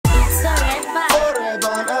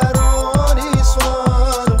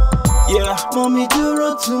Mommy, do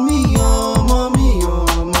run to me, oh, mommy,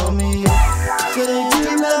 oh, mommy, oh. Say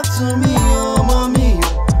you love to me, oh, mommy,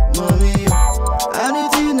 oh, mommy, oh.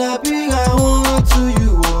 Anything that big, I want to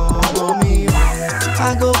you, oh, mommy, oh.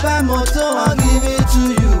 I go buy motor, I give it to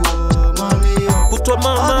you, oh, mommy, oh. Put your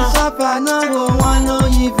mama. All the stuff I know, I know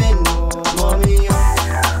even know, mommy, oh.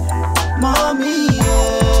 Mommy,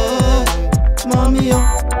 yeah, mommy, oh,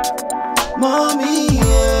 mommy,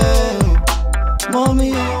 yeah,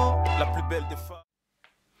 mommy, oh. La plus belle des femmes.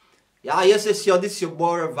 Yeah, yes, this is your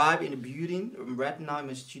boy Worldhiphop in the building. Right now, I'm in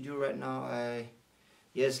the studio right now.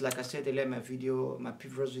 Yes, like I said earlier, my previous video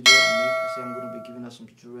I said I'm going to be giving us some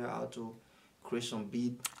tutorial how to create some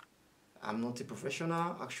beat. I'm not a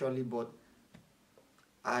professional actually, but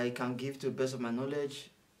I can give to the best of my knowledge,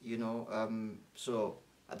 you know. So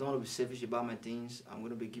I don't want to be selfish about my things. I'm going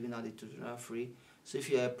to be giving out the tutorial free. So if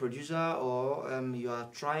you're a producer or you are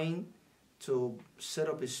trying to set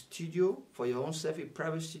up a studio for your own self, a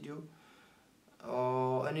private studio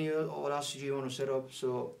or any other studio you want to set up,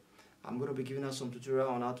 so I'm going to be giving us some tutorial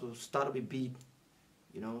on how to start up a beat,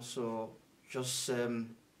 you know. So just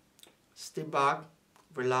stay back,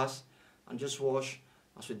 relax, and just watch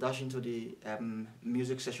as we dash into the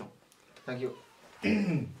music session. Thank you.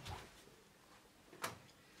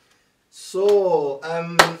 So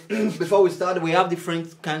before we start, we have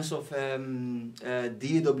different kinds of DAW,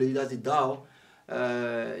 that's the DAW.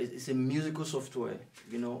 It's a musical software,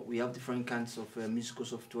 you know. We have different kinds of musical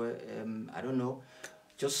software. I don't know,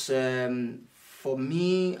 just for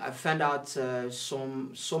me, I found out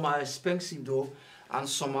some are expensive though, and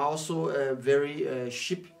some are also very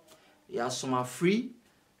cheap. Yeah, some are free.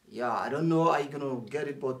 Yeah, I don't know how you're gonna get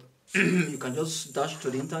it, but you can just dash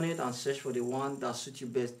to the internet and search for the one that suits you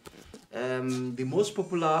best. The most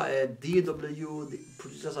popular DAW the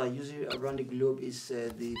producers are using around the globe is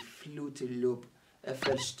the Fruity Loop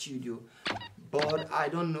FL Studio, but I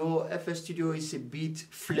don't know, FL Studio is a bit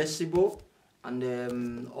flexible and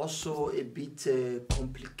also a bit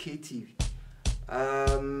complicated.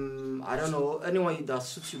 I don't know, anyone that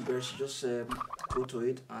suits you best, just go to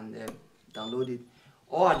it and download it.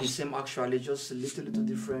 All are the same actually, just a little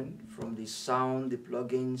different from the sound, the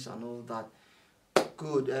plugins and all that.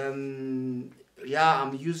 Good. Yeah,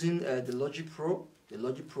 I'm using the Logic Pro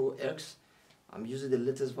X. I'm using the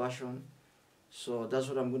latest version, so that's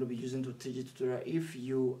what I'm going to be using to teach you tutorial. If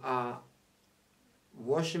you are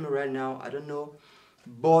watching me right now, I don't know,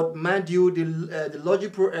 but mind you, the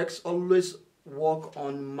Logic Pro X always work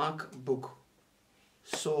on MacBook,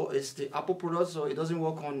 so it's the Apple product, so it doesn't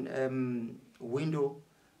work on Windows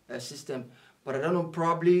system. But I don't know,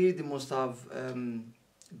 probably they must have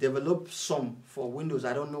developed some for Windows.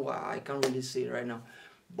 I don't know, I can't really say right now,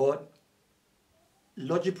 but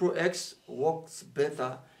Logic Pro X works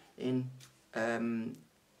better in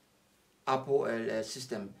Apple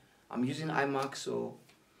system. I'm using iMac, so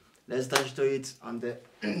let's dash to it and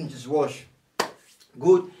just watch.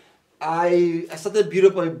 Good. I started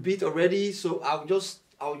build up a bit already, so I'll do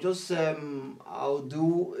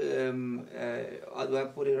how do I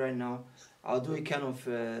put it right now? I'll do a kind of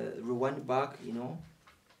rewind back, you know,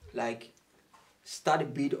 like start the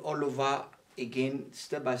beat all over again,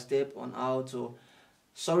 step by step on how to.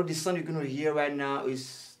 Sorry, the sound you're gonna hear right now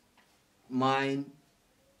is my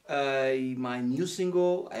new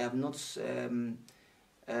single. I have not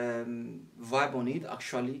vibe on it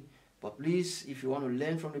actually, but please, if you want to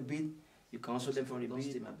learn from the beat, you can also learn from the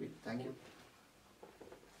beat. My beat. Thank you.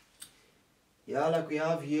 Yeah, like we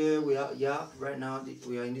have here, right now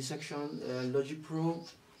we are in this section, Logic Pro.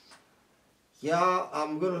 Yeah,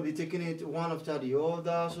 I'm gonna be taking it one after the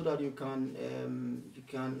other so that you can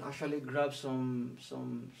actually grab some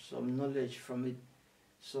knowledge from it.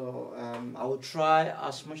 So I will try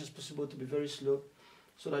as much as possible to be very slow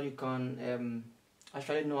so that you can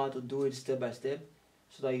actually know how to do it step by step,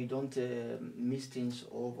 so that you don't miss things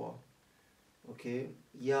over. Okay.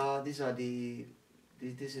 Yeah, these are the.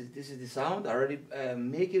 This is the sound. I already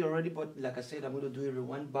make it already, but like I said, I'm going to do a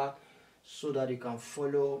rewind back so that you can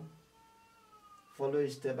follow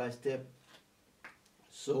it step by step.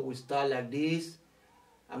 So we start like this.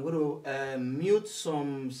 I'm going to mute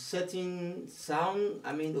some setting sound,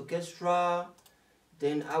 orchestra.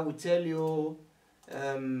 Then I will tell you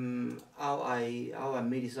how I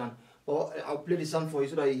made the sound, or I'll play the sound for you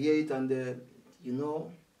so that you hear it and you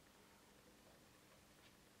know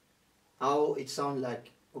how it sounds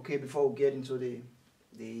like. Okay, before we get into the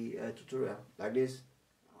tutorial, like this.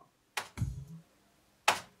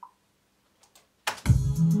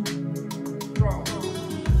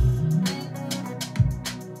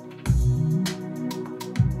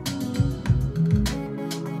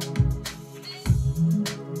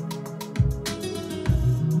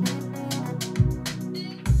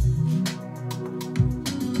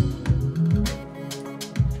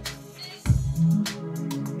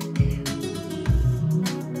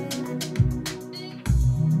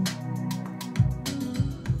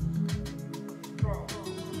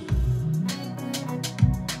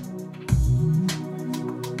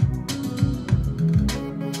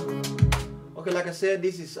 said,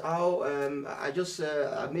 this is how I just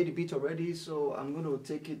I made a beat already, so I'm going to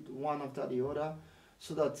take it one after the other,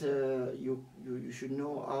 so that you should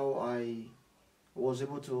know how I was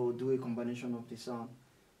able to do a combination of the sound.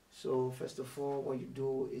 So first of all, what you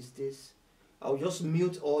do is this. I'll just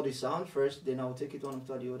mute all the sound first, then I'll take it one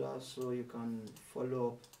after the other, so you can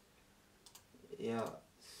follow. Yeah,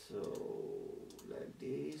 so like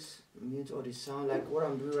this, mute all the sound. Like what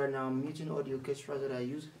I'm doing right now, I'm muting all the orchestras that I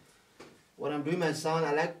use. When I'm doing my sound,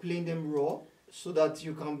 I like playing them raw, so that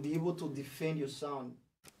you can be able to defend your sound.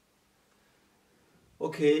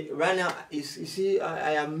 Okay, right now, you see,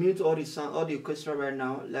 I am mute all the sound, all the orchestra right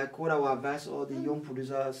now. Like what I would advise all the young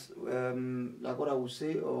producers, like what I would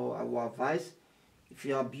say, or I would advise, if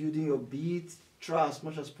you are building your beat, try as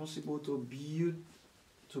much as possible to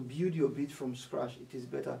build your beat from scratch. It is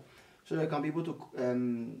better, so that you can be able to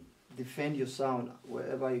defend your sound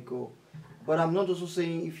wherever you go. But I'm not also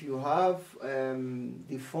saying if you have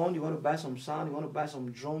the fund, you want to buy some sound, you want to buy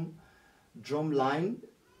some drum line.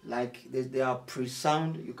 Like they are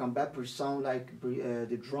pre-sound, you can buy pre-sound like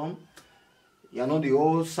the drum. You know the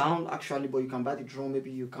whole sound actually, but you can buy the drum. Maybe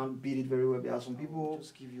you can't beat it very well. There are some people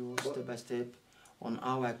just give you step by step on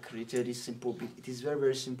how I created this simple beat. It is very,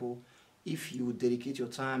 very simple. If you dedicate your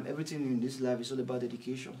time, everything in this life is all about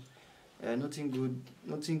dedication. Nothing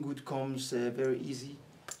good comes very easy.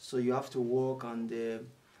 So you have to work and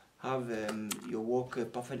have your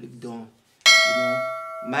work perfectly done. You know.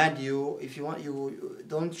 Mind you, if you want, you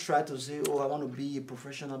don't try to say, oh, I want to be a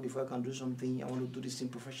professional before I can do something. I want to do this thing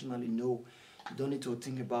professionally. No, you don't need to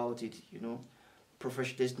think about it. You know,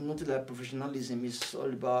 there's nothing like professionalism. It's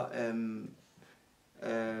all about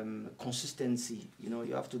consistency. You know,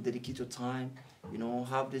 you have to dedicate your time. You know,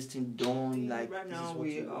 have this thing done. Like right now,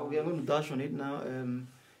 we are going to dash on it now.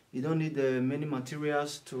 You don't need many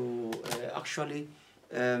materials to actually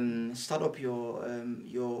start up your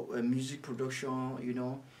music production. You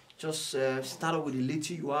know, just start up with the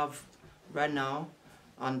little you have right now,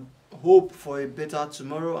 and hope for a better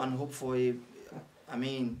tomorrow, and hope for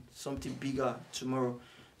something bigger tomorrow.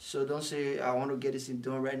 So don't say I want to get this thing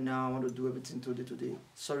done right now, I want to do everything today.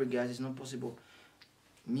 Sorry guys, it's not possible.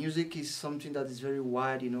 Music is something that is very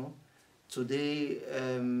wide. You know, today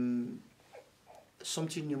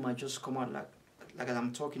something new might just come out, like as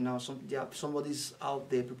I'm talking now, somebody's out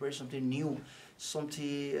there preparing something new,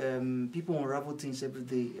 something, people unravel things every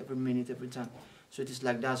day, every minute, every time. So it is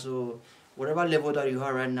like that. So whatever level that you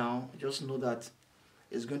are right now, just know that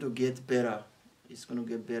it's going to get better. It's going to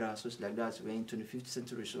get better. So it's like that. We're in 25th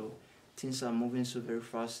century, so things are moving so very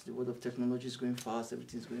fast. The world of technology is going fast.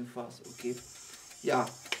 Everything's going fast. Okay. Yeah.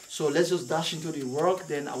 So let's just dash into the work.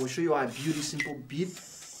 Then I will show you how I build a simple beat.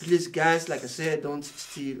 Please, guys, like I said, don't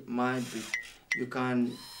steal my beat. You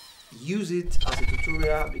can use it as a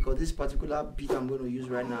tutorial, because this particular beat I'm going to use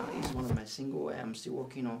right now is one of my singles I'm still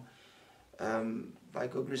working on. By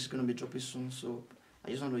God grace, is going to be dropping soon, so I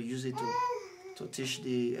just want to use it to teach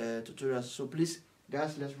the tutorial. So please,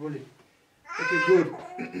 guys, let's roll it. Okay, good.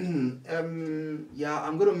 Yeah,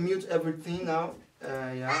 I'm going to mute everything now.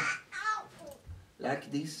 Yeah, like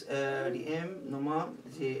this. The M normal,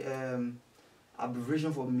 the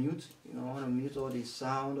abbreviation for mute. You know, I want to mute all the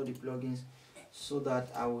sound, all the plugins, so that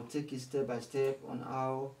I will take it step by step on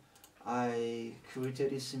how I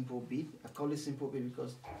created this simple beat. I call it simple beat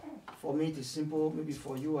because for me it is simple. Maybe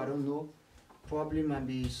for you, I don't know, probably might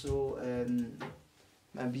be so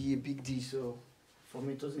might be a big deal. So for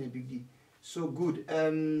me it wasn't a big deal. So good.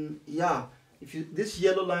 Yeah, if you, this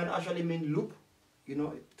yellow line actually means loop. You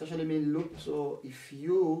know, it actually means loop. So if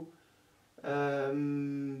you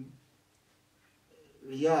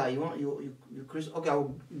yeah, you create. Okay,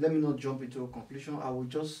 let me not jump into a conclusion. I will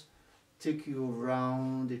just take you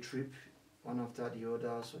around the trip one after the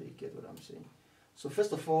other, so you get what I'm saying. So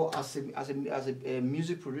first of all, as a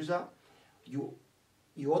music producer, you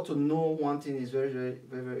ought to know one thing is very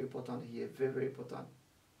important here. Very important.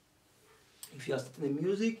 If you are starting the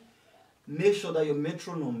music, make sure that your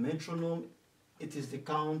metronome, it is the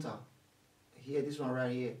counter. Here, this one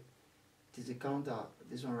right here. It is the counter.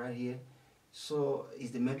 This one right here. So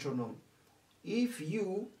it's the metronome. If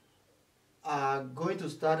you are going to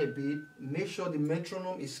start a beat, make sure the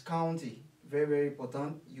metronome is county. Very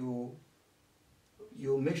important. You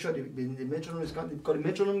make sure the metronome is county, because the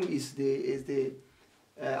metronome is the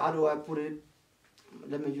how do I put it?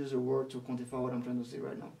 Let me use a word to quantify what I'm trying to say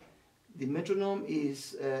right now. The metronome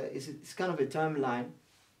is it's kind of a timeline.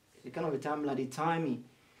 It's kind of a timeline. The timing.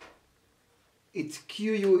 It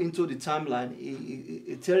cues you into the timeline.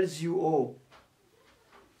 It tells you, oh,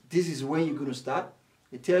 this is when you're going to start.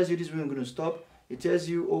 It tells you this is when you're going to stop. It tells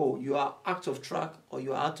you, oh, you are out of track or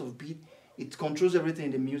you are out of beat. it controls everything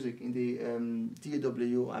in the music, in the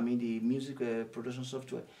DAW, I mean the music production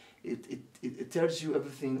software. It tells you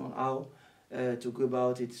everything on how to go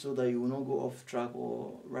about it, so that you will not go off track,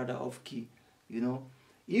 or rather off key, you know.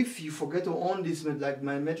 If you forget to on this, like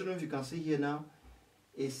my metronome, you can see here now,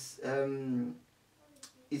 is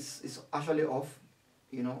it's actually off,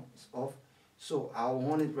 you know, it's off. So I'll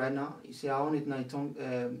on it right now. You see, I on it now. It's on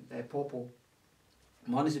purple.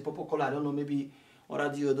 Mine is a purple color. I don't know, maybe other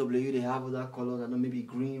DAW they have other colors. I don't know, maybe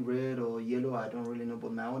green, red, or yellow. I don't really know,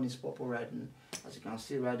 but my own is purple right now, as you can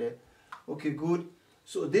see right there. Okay, good.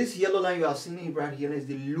 So this yellow line you are seeing right here is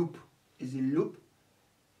the loop. Is the loop?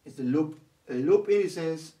 It's the loop. A loop, in a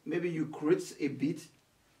sense, maybe you create a beat.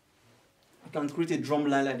 You can create a drum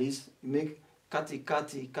line like this. You make kati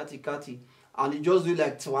kati kati kati, and you just do it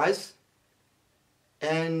like twice.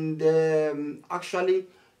 And actually,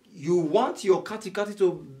 you want your kati kati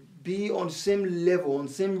to be on the same level, on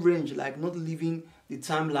the same range, like not leaving the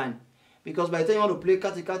timeline. Because by the time you want to play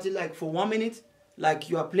kati kati, like for 1 minute, like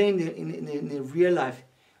you are playing in real life,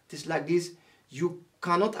 it's like this. You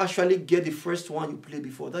cannot actually get the first one you played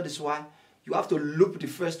before. That is why you have to loop the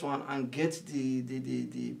first one and get the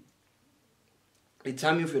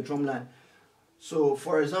timing of your drum line. So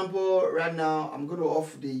for example, right now I'm going to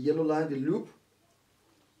off the yellow line, the loop.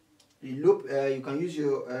 The loop, you can use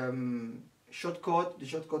your shortcut. The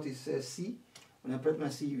shortcut is C. When I press my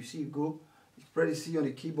C, you see it go. You press the C on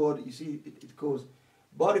the keyboard, you see it goes.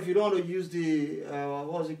 But if you don't want to use the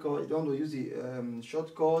what's it called? You don't want to use the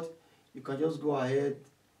shortcut, you can just go ahead.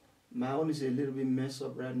 My own is a little bit messed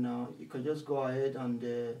up right now. You can just go ahead and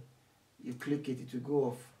you click it to go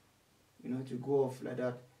off. You know, to go off like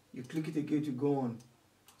that. You click it again to go on.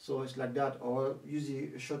 So it's like that. Or use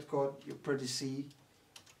the shortcut. You press the C.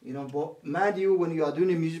 You know, but mind you, when you are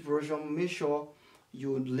doing a music production, make sure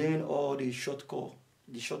you learn all the shortcut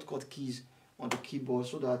keys on the keyboard,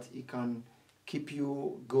 so that it can keep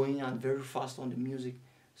you going and very fast on the music.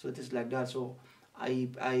 So it is like that. So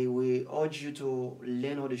I will urge you to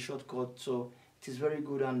learn all the shortcuts. So it is very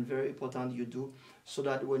good and very important you do, so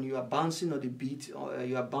that when you are bouncing on the beat, or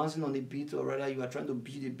you are bouncing on the beat, or rather you are trying to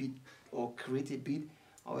beat a beat or create a beat,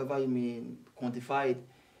 however you may quantify it,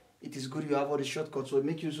 it is good you have all the shortcuts. So it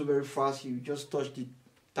makes you so very fast. You just touch the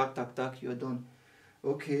tack tack tack, you're done.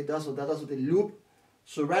 Okay, that's what the loop.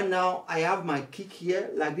 So right now I have my kick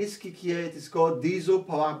here, like this kick here. It is called Diesel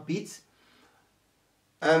Power Beat.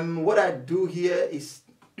 What I do here is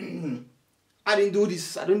I don't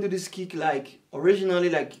do this kick like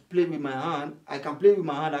originally, like play with my hand. I can play with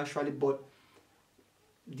my hand actually, but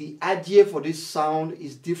the idea for this sound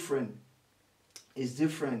is different. It's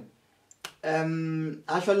different.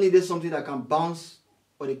 Actually there's something that can bounce,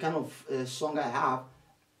 or the kind of song I have.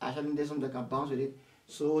 Actually there's something that can bounce with it.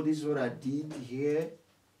 So this is what I did here.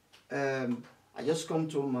 I just come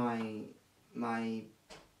to my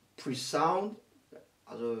pre-sound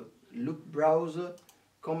as a loop browser.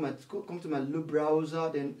 Come to my loop browser.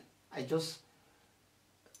 Then I just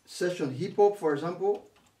search on hip hop, for example.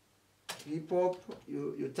 Hip hop.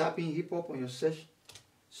 You type in hip hop on your search,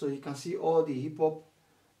 so you can see all the hip hop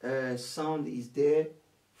sound is there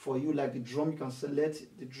for you. Like the drum, you can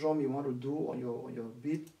select the drum you want to do on your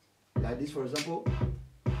beat, like this, for example.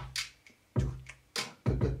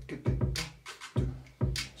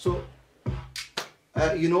 So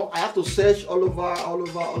you know, I have to search all over,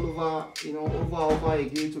 you know, over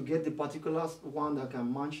again to get the particular one that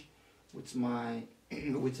can match with my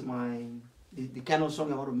the kind of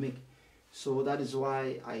song I want to make. So that is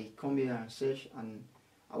why I come here and search, and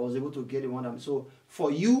I was able to get the one. So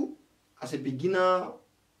for you as a beginner,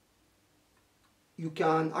 you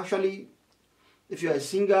can actually, if you're a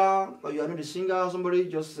singer or you are not a singer, somebody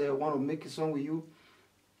just want to make a song with you,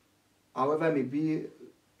 however it may be,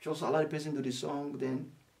 just allow the person to do the song.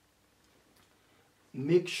 Then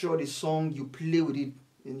make sure the song you play with it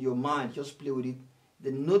in your mind, just play with it.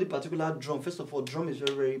 Then know the particular drum. First of all, drum is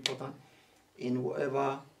very, very important in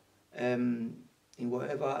whatever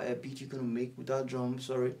beat you're gonna make. Without drum,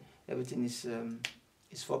 sorry, everything is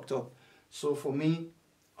fucked up. So for me,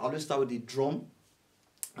 I always start with the drum.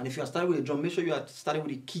 And if you are starting with the drum, make sure you are starting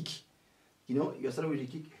with the kick. You know, you are starting with the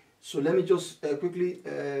kick. So let me just quickly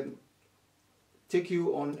take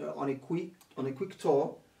you on a quick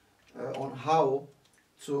tour on how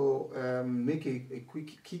to make a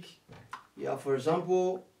quick kick. Yeah, for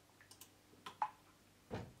example,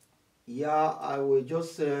 yeah, I will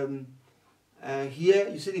just here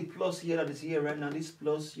you see the plus here that is here right now. This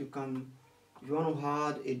plus, you can, if you want to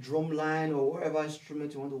add a drum line or whatever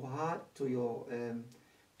instrument you want to add to your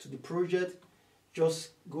to the project,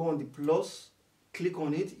 just go on the plus, click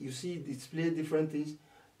on it. You see display different things.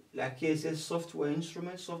 like here it says software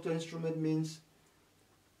instrument. Software instrument means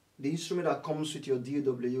the instrument that comes with your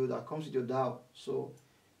DAW, that comes with your DAW. So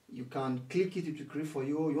you can click it, it will create for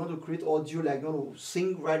you. You want to create audio, like you want to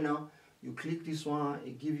sing right now, you click this one,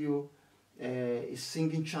 it give you a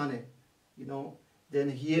singing channel, you know. Then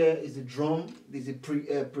here is the drum. There's a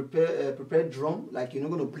prepared drum, like you're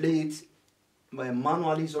not going to play it but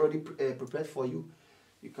manually, it's already prepared for you.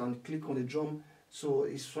 You can click on the drum. So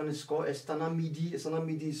this one is called external MIDI. External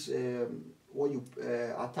MIDI is what you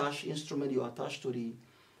attach instrument you attach to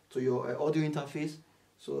your audio interface.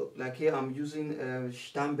 So like here I'm using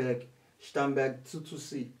Steinberg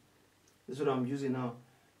 22C. This is what I'm using now.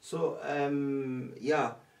 So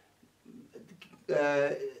yeah,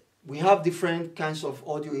 we have different kinds of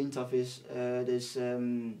audio interface.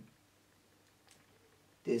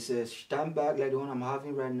 There's a Steinberg like the one I'm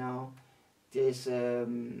having right now. There's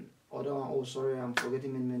other one. Oh, sorry, I'm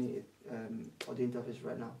forgetting many audio interface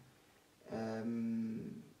right now.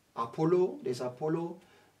 Apollo. There's Apollo.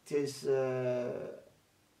 There's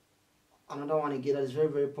another one again that is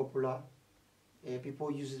very popular.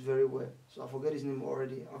 People use it very well. So I forget his name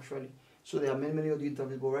already actually. So there are many audio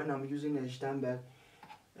interfaces, but right now I'm using a Steinberg.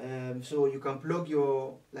 So you can plug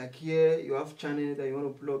your, like here you have channel that you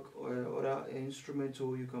want to plug other instrument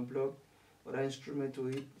to, you can plug other instrument to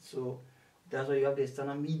it. So that's why you have the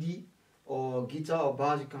external MIDI or guitar or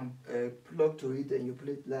bass, you can plug to it and you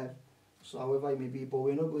play it live. So however it may be, but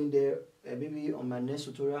we're not going there. Maybe on my next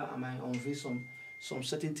tutorial I might unveil some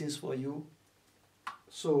certain things for you.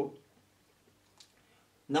 So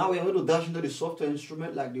now we're going to dash into the software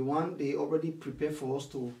instrument, like the one they already prepared for us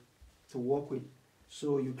to work with.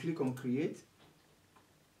 So you click on create.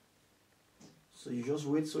 So you just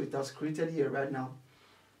wait. So it has created here right now.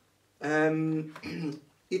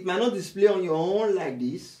 It might not display on your own like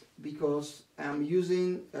this because I'm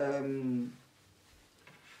using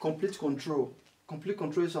complete control. Complete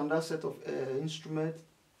control is another set of instrument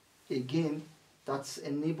again that's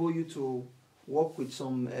enable you to work with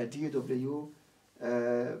some DAW.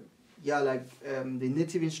 Yeah, like the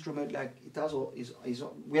native instrument, like it has is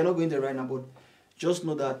we are not going there right now, but just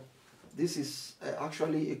know that this is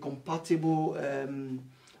actually a compatible.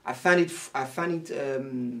 I find it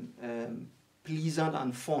pleasant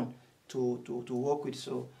and fun to work with,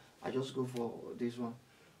 so I just go for this one.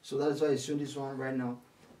 So that's why I show this one right now.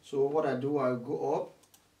 So what I do, I go up,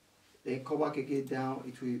 then come back again down.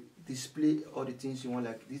 It will display all the things you want,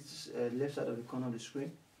 like this left side of the corner of the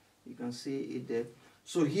screen. You can see it there.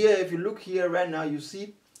 So here, if you look here right now, you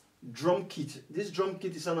see drum kit. This drum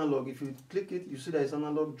kit is analog. If you click it, you see that it's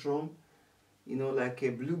analog drum. You know, like a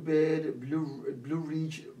Bluebird, Blue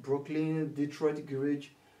Ridge, Brooklyn, Detroit Garage,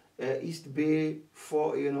 East Bay,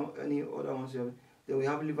 you know, any other ones you have. Then we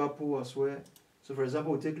have Liverpool as well. So for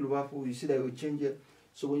example, we take Liverpool, you see that it will change it.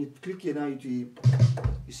 So when you click here now, you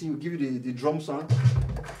see, it will give you the drum sound.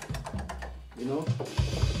 You know,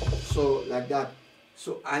 so like that.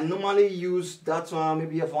 So I normally use that one,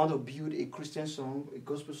 maybe if I want to build a Christian song, a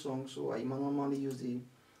gospel song, so I normally use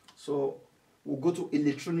so we'll go to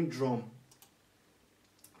electronic drum.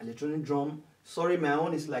 Electronic drum. Sorry, my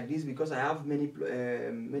own is like this because I have many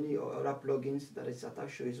other plugins that is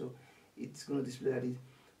attached to it, so it's going to display like this.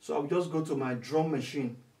 So I'll just go to my drum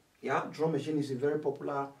machine. Yeah, drum machine is a very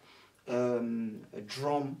popular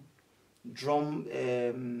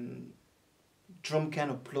drum kind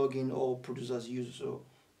of plugin all producers use. So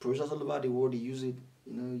producers all over the world, they use it.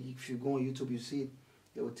 You know, if you go on YouTube, you see it.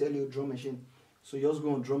 They will tell you drum machine. So you just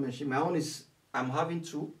go on drum machine. My own is, I'm having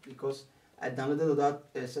two because I downloaded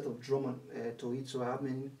that set of drum to it. So I have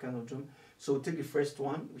many kind of drum. So we'll take the first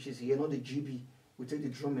one, which is here, not the GB. We take the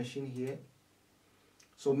drum machine here.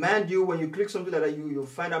 So mind you, when you click something like that, you'll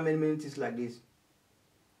find out many things like this.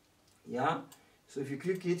 Yeah. So if you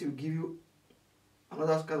click it, it will give you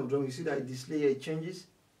another kind of drum. You see that it display here, it changes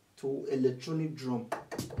to electronic drum.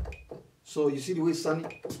 So you see the way it sounds.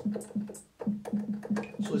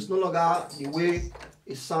 So it's no longer the way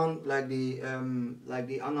it sounds like the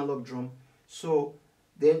analog drum. So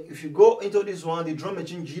then if you go into this one, the drum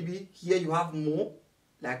machine GB, here you have more,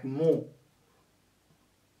 like more.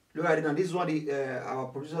 Look at it now. This is what our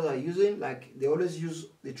producers are using. Like they always use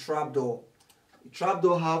the trapdoor. The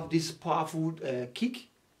trapdoor have this powerful kick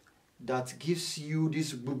that gives you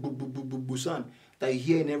this boo boo boo boo boo boo sound that you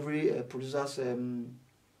hear in every producer's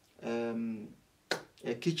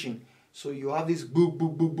kitchen. So you have this boo boo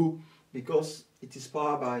boo boo because it is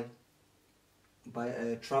powered by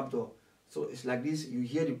a trapdoor. So it's like this. You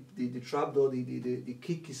hear the trapdoor. The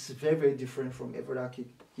kick is very different from every other kick.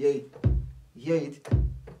 Hear it.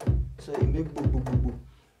 So it makes boo boo boo boo.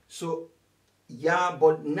 So yeah,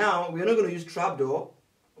 but now we're not going to use trapdoor.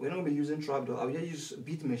 we're not gonna be using trapdoor. I'll just use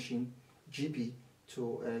Beat Machine GB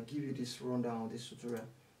to give you this rundown of this tutorial.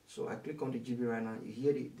 So I click on the GB right now. You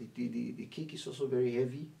hear the kick is also very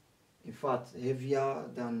heavy. In fact, heavier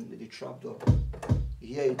than the trapdoor.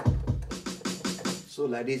 You hear it? So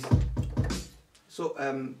like this. So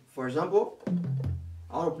for example,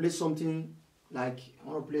 I want to play something like I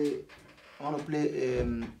want to play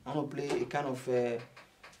a kind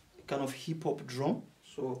of hip hop drum.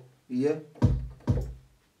 So yeah.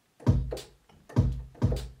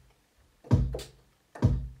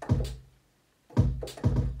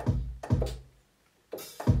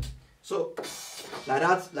 So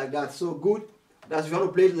like that. So good. That's if you want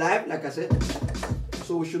to play it live, like I said.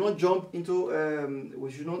 So we should not jump into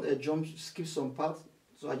skip some parts.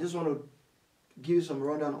 So I just want to give you some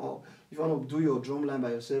rundown, or if you want to do your drum line by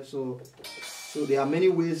yourself. So there are many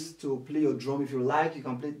ways to play your drum. If you like, you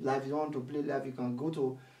can play it live. If you don't want to play it live, you can go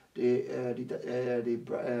to the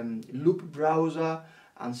loop browser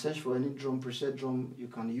and search for any drum preset drum you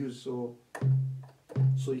can use. So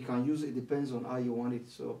you can use it. Depends on how you want it.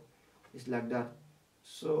 So it's like that.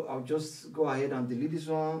 So I'll just go ahead and delete this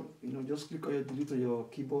one. You know, just click on your delete on your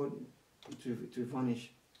keyboard. It will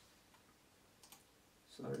vanish.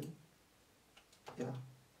 Sorry. Yeah,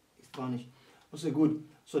 it's vanished. Also good.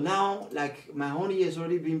 So now, like my honey has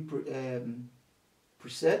already been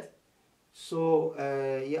preset. So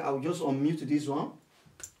yeah, I'll just unmute this one.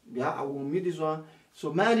 Yeah, I will unmute this one.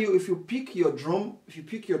 So mind you, if you pick your drum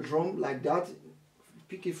like that,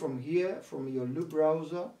 pick it from here, from your loop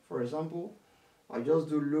browser, for example. I just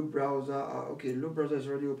do loop browser. Okay, loop browser is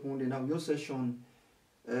already opened. And I'll just search on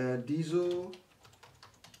diesel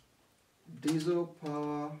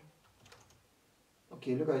power.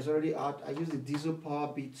 Okay, look, it's already out. I use the diesel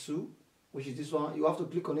power beat 2, which is this one. You have to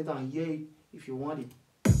click on it and hear it if you want it.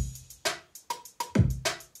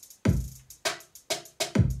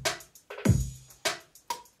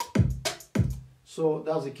 So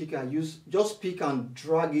that's the kick I use. Just pick and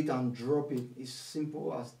drag it and drop it. It's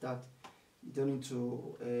simple as that. You don't need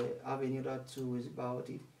to have any other tools about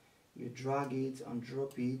it. You drag it and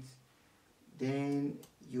drop it. Then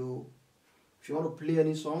if you want to play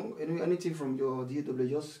any song, anything from your DAW,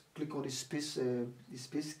 just click on the space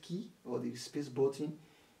key or the space button.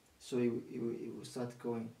 So it will start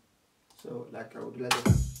going. So like I would like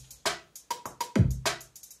that.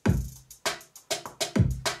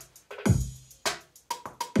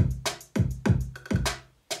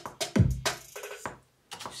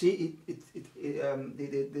 See,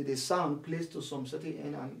 the sound plays to some certain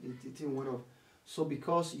end and it went off. So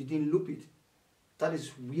because you didn't loop it, that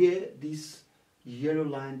is where this yellow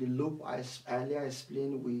line, the loop I earlier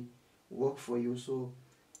explained, will work for you. So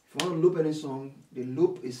if you want to loop any song, the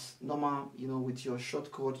loop is normal. You know, with your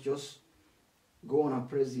shortcut, just go on and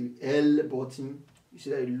press the L button. You see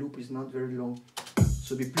that the loop is not very long.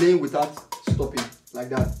 So be playing without stopping, like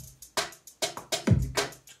that.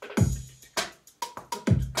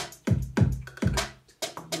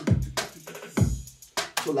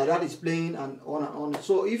 So like that is playing and on and on.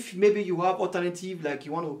 So if maybe you have alternative, like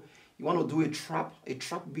you want to do a trap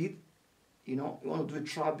beat, you know, you want to do a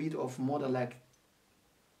trap beat of more than like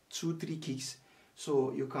 2-3 kicks.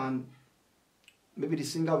 So you can, maybe the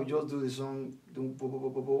singer will just do the song,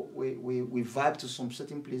 we vibe to some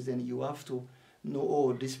certain place. Then you have to know,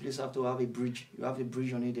 oh, this place have to have a bridge. You have a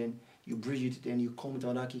bridge on it, then you bridge it, then you come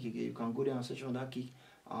to another kick again. You can go there and search on that kick.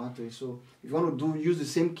 So if you want to use the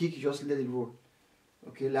same kick, you just let it roll.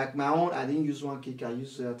 Okay, like my own, I didn't use one kick. I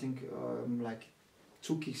used I think like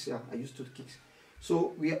 2 kicks. Yeah, I used 2 kicks.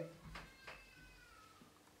 So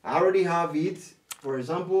I already have it, for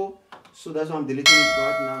example. So that's why I'm deleting it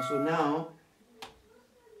right now. So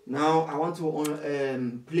now I want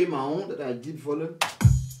to play my own that I did volume.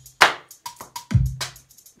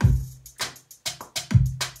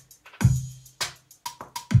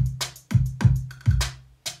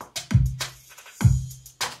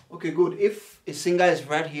 Okay, good. If a singer is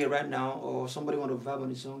right here, right now, or somebody want to vibe on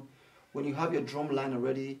the song, when you have your drum line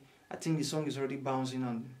already, I think the song is already bouncing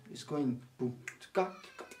and it's going boom.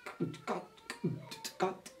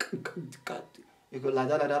 You go like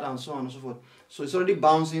that, and so on and so forth. So it's already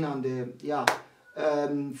bouncing and yeah.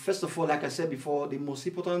 First of all, like I said before, the most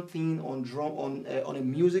important thing on a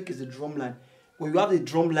music is the drum line. When you have the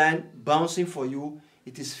drum line bouncing for you,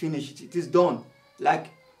 it is finished. It is done.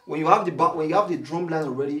 Like when you have the drum line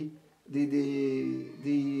already, the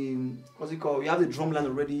what's it called? You have the drum line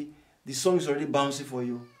already. The song is already bouncing for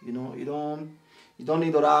you. You know, you don't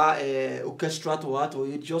need other orchestra to add to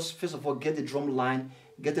it. Just first of all get the drum line,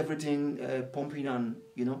 get everything pumping, and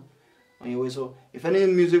you know, on your way. So if any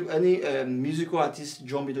musical artist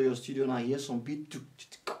jump into your studio and hear some beat,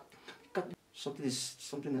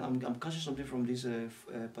 something. I'm catching something from this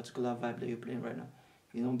particular vibe that you're playing right now.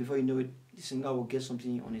 You know, before you know it, the singer will get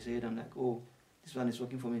something on his head and like, oh, this one is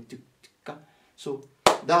working for me. So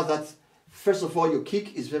that's that. First of all, your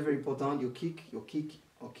kick is very, very important. Your kick,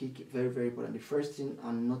 very, very important. The first thing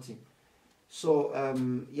and nothing. So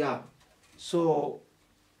yeah. So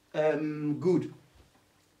good.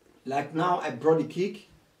 Like now, I brought the kick.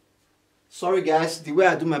 Sorry guys, the way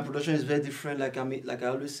I do my production is very different. Like I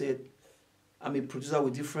always said, I'm a producer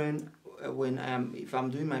with different. If I'm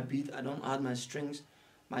doing my beat, I don't add my strings.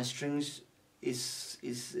 My strings is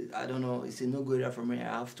I don't know. It's a no-go area for me.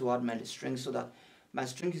 I have to add my strings so that my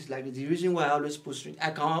string is like the reason why I always put strings.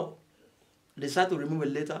 I can decide to remove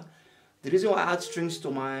it later. The reason why I add strings to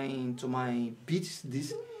my beats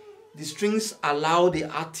is the strings allow the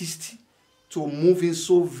artist to move in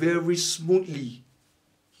so very smoothly.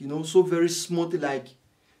 You know, so very smoothly, like,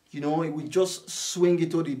 you know, it will just swing it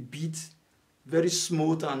to the beat very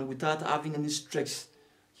smooth and without having any stress.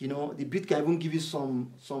 You know, the beat can even give you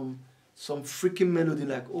some freaking melody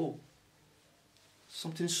like, oh,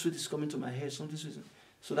 something sweet is coming to my head, something sweet.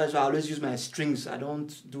 So that's why I always use my strings. I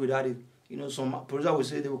don't do without it. You know, some producer will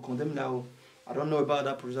say they will condemn that. Oh, I don't know about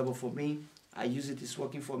that producer, but for me, I use it, it's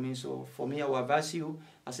working for me. So for me, I will advise you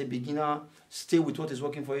as a beginner, stay with what is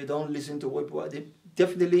working for you. Don't listen to what people are.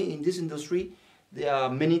 Definitely in this industry, there are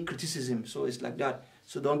many criticisms. So it's like that.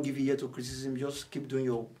 So don't give ear to criticism. Just keep doing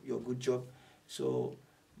your good job. So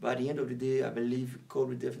by the end of the day, I believe God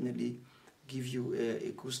will definitely give you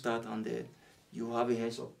a good start and you have a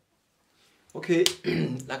heads up. Okay,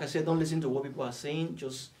 like I said, don't listen to what people are saying.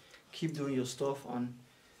 Just keep doing your stuff and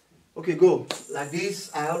okay, go. Like this,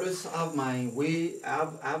 I always have my way. I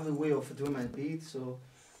have a way of doing my beat. So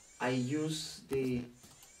I use the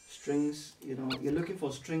strings. You know, you're looking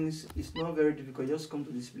for strings. It's not very difficult. Just come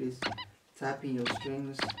to this place, type in your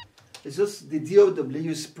strings. It's just the DAW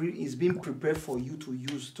is being prepared for you to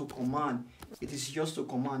use to command. It is just to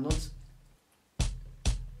command, not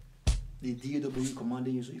the DAW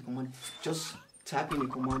commanding you. So you command. Just type in a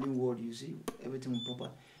commanding word. You see everything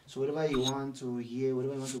proper. So whatever you want to hear,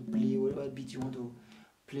 whatever you want to play, whatever beat you want to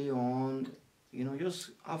play on, you know,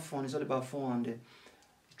 just have fun. It's all about fun and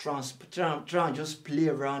try and just play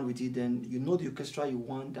around with it. Then you know the orchestra you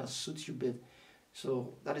want that suits you best.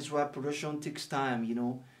 So that is why production takes time. You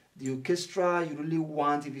know, the orchestra you really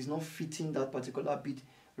want, if it's not fitting that particular beat,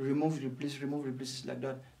 remove, replace, it's like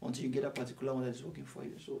that until you get a particular one that is working for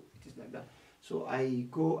you. So it is like that. So I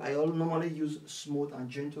normally use smooth and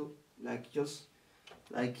gentle, like just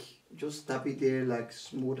tap it there, like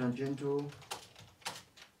smooth and gentle.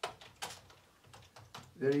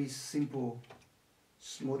 Very simple.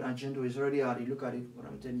 Smooth and gentle is already out. You look at it, what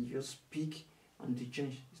I'm telling you, just pick and the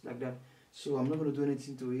change. It's like that. So I'm not going to do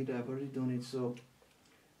anything to it. I've already done it. So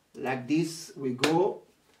like this, we go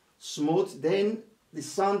smooth. Then the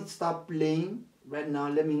sound start playing. Right now,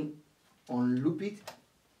 let me unloop it.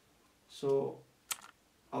 So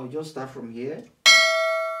I'll just start from here.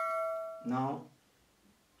 Now,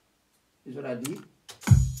 this is what I did.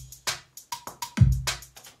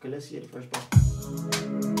 Okay, let's hear the first part.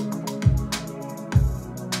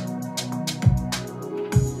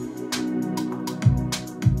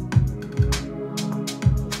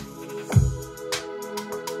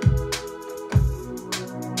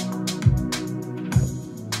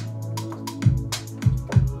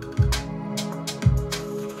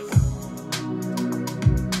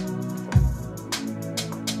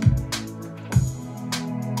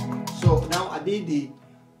 So now I did the,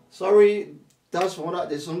 sorry, that's one that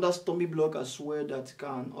there's another stumbling block I swear that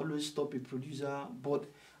can always stop a producer, but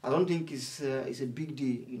I don't think it's a big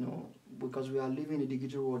deal, you know, because we are living in a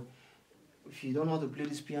digital world. If you don't know how to play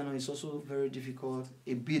this piano, it's also very difficult,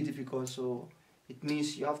 a bit difficult. So it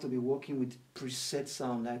means you have to be working with preset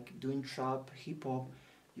sound, like doing trap, hip hop.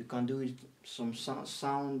 You can do it some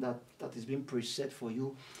sound that is being preset for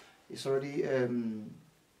you. It's already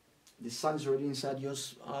the sound is already inside. You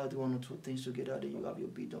just add one or two things together, then you have your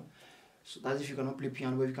beat done. So that's if you cannot play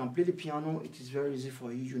piano. But if you can play the piano, it is very easy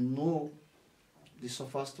for you. You know the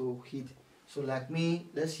surface to hit. So like me,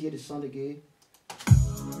 let's hear the sound again.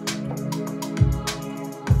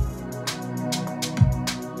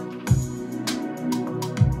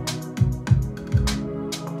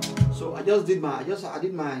 So I just did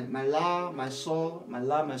my la, my sol, my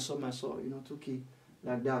la, my sol, my sol, you know, 2 key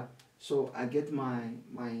like that. So I get my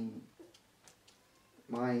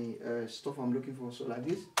stuff I'm looking for. So like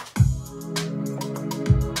this.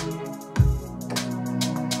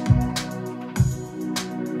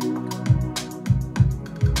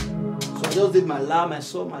 So I just did my la, my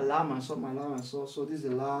sol, my la, my sol, my la, my sol. So this is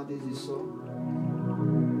the la, this is sol.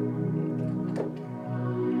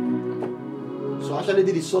 actually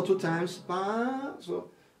did it so 2 times. So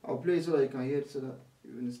I'll play it so that you can hear it, so that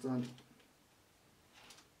you understand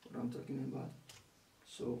what I'm talking about.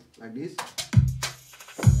 So like this.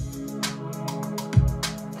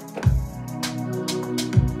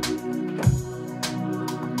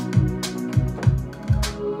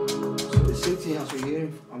 So the same thing as you're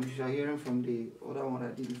hearing from the other one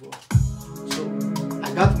I did before. So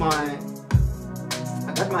I got my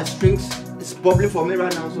strings. It's bubbling for me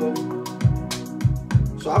right now, so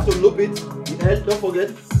I have to loop it. The L, don't forget,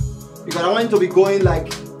 because I want it to be going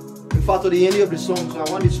like, in fact, to the end of the song. So I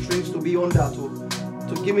want the strings to be on that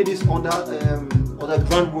to give me this on that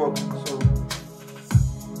groundwork.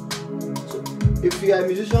 So if you are a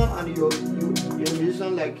musician and you're a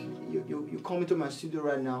musician, like you come into my studio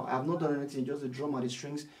right now, I have not done anything, just the drum and the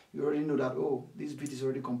strings. You already know that, oh, this beat is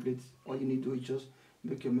already complete. All you need to do is just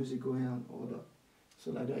make your music go and all that.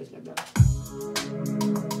 So like that, it's like that.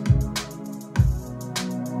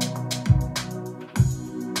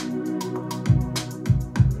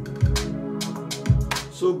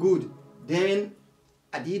 So good. Then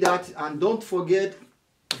I did that, and don't forget,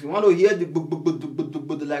 if you want to hear the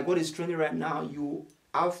like what is trending right now, you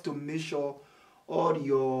have to make sure all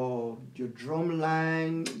your drum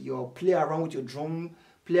line, your play around with your drum,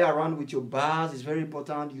 play around with your bars is very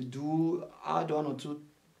important. You do add 1 or 2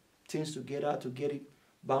 things together to get it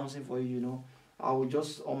bouncing for you, you know. I will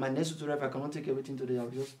just, on my next tutorial, if I cannot take everything today,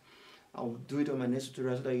 I'll do it on my next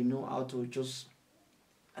tutorial so that you know how to just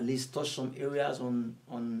at least touch some areas on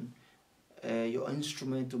your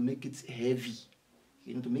instrument to make it heavy,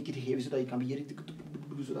 you know, to make it heavy so that you can be hearing,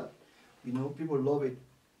 so that, you know, people love it.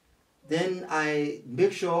 Then I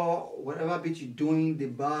make sure whatever beat you're doing, the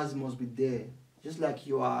bars must be there. Just like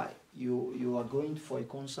you are going for a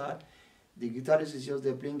concert, the guitarist is just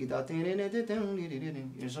there playing guitar, you know,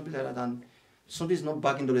 something like that, and something's not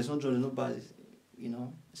backing though, there's no drum, there's no bass, you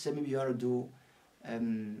know. Say maybe you want to do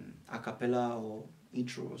a cappella or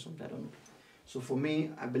intro or something, I don't know. So for me,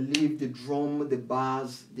 I believe the drum, the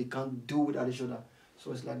bass, they can't do without each other.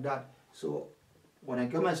 So it's like that. So when I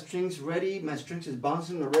get my strings ready, my strings is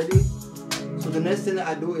bouncing already. So the next thing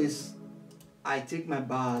I do is I take my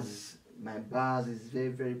bars. My bars is very,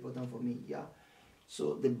 very important for me, yeah.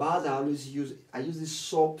 So the bars I use this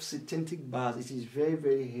sub-synthetic bars. It is very,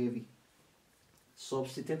 very heavy.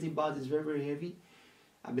 Sub-synthetic bars is very, very heavy.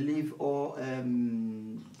 I believe all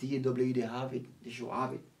DAW, they have it. They should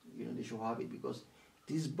have it. You know, they should have it, because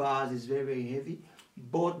this bars is very, very heavy.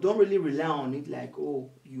 But don't really rely on it like,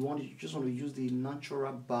 oh, you just want to use the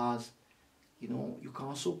natural bars. You know, you can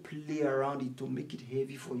also play around it to make it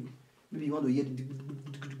heavy for you. Maybe you want to hear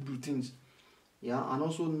the things, yeah, and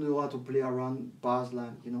also know how to play around bars,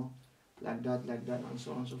 like, you know, like that, and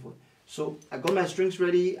so on and so forth. So I got my strings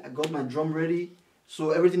ready, I got my drum ready,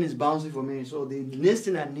 so everything is bouncing for me. So the next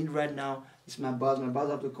thing I need right now is my bars. My bars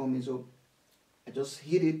have to come in, so I just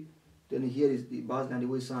hit it, then here is the bars and the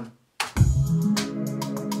way it sound.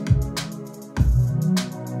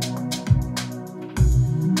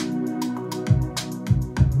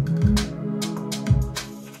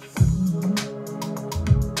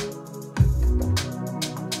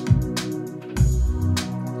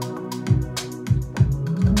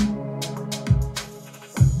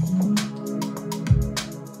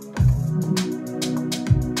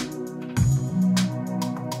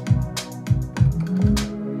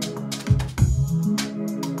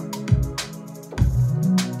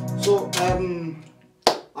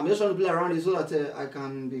 I'm just trying to play around it so that I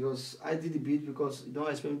can, because I did the beat, because you don't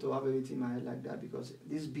expect me to have everything in my head like that, because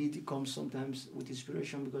this beat comes sometimes with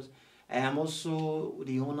inspiration, because I am also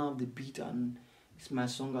the owner of the beat and it's my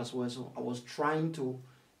song as well. So I was trying to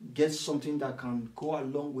get something that can go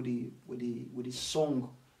along with the song,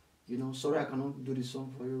 you know. Sorry, I cannot do the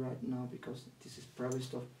song for you right now because this is private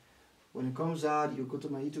stuff. When it comes out, you go to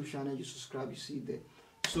my YouTube channel, you subscribe, you see it there.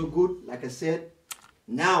 So good, like I said.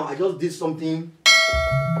 Now I just did something.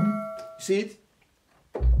 You see it?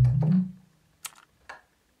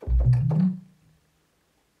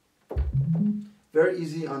 Very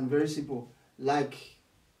easy and very simple. Like,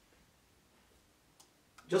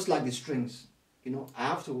 just like the strings, you know, I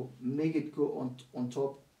have to make it go on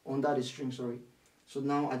top, under the string, sorry. So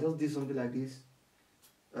now I just did something like this.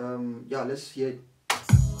 Yeah, let's hear it.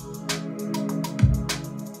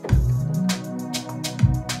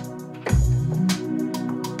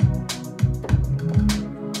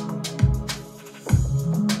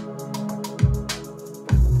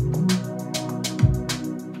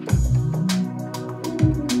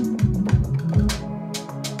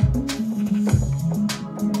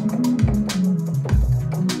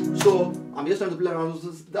 So I'm just trying to play around.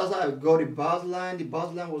 that's how I got the bass line. The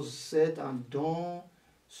bass line was set and done.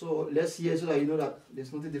 So let's hear so that you know that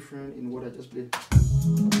there's nothing different in what I just played.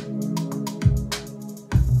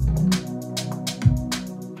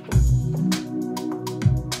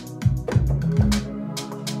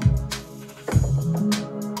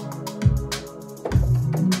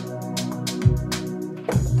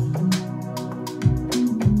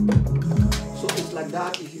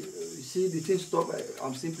 That if you see the thing stop,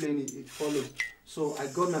 I'm still playing it follows. So I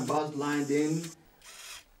got my bass line, then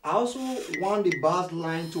I also want the bass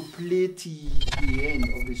line to play till the end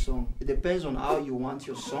of the song. It depends on how you want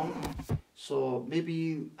your song. So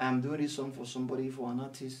maybe I'm doing this song for somebody, for an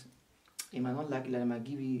artist. It might not like it, like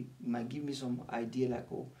it might give me some idea like,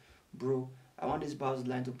 oh bro, I want this bass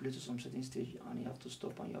line to play to some certain stage, and you have to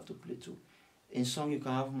stop and you have to play too. In song you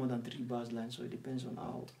can have more than 3 bass lines, so it depends on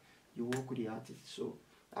how you work with the artist. So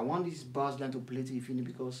I want this bass line to play to infinity,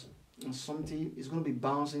 because something is going to be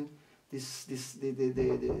bouncing. The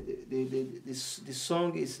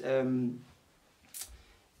song is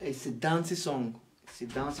it's a dancing song. It's a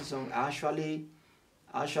dancing song. I actually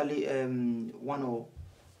want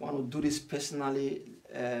to do this personally.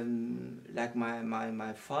 Like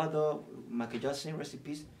my father, Michael Jackson, rest in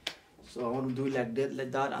peace. So I want to do it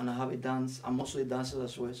like that, and I have a dance. I'm also a dancer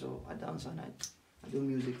as well, so I dance and I do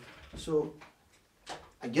music. So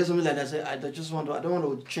I guess something like that. I don't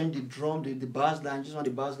want to change the drum, the bass line. I just want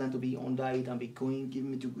the bass line to be under it and be going, give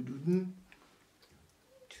me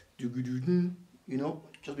you know,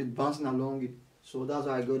 just be bouncing along it. So that's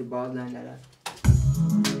how I got the bass line like that.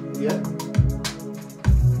 Yeah.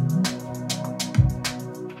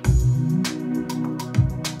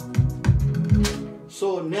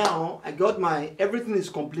 So now I got everything is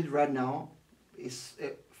complete right now. It's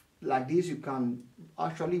like this. You can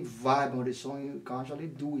actually vibe on the song. You can actually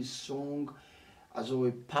do a song as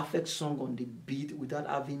a perfect song on the beat without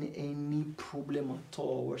having any problem at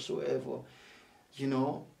all whatsoever. You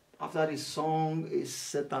know, after the song is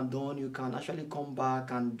set and done, you can actually come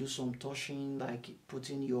back and do some touching, like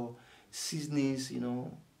putting your seasonings, you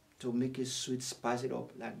know, to make it sweet, spice it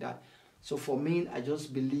up like that. So for me, I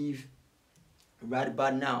just believe right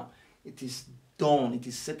about now it is done, it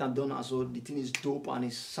is set and done, and so the thing is dope and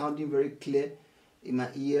it's sounding very clear in my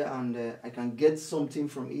ear, and I can get something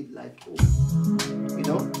from it, like, oh, you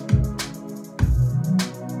know.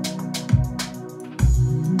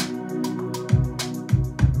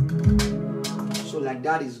 So like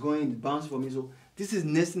that is going bounce for me. So this is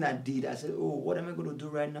next thing I did. I said, oh, what am I going to do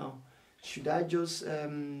right now? Should I just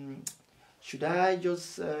leave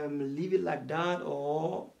it like that,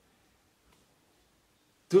 or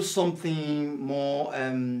do something more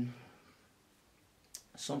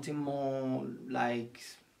like,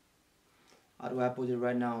 how do I put it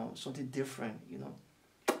right now, something different, you know.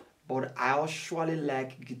 But I actually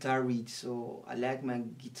like guitar read, so I like my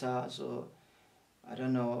guitar. So I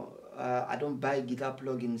don't know, I don't buy guitar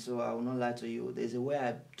plugins, so I will not lie to you. There's a way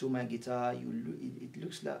I do my guitar. It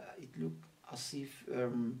looks as if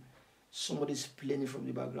somebody's playing it from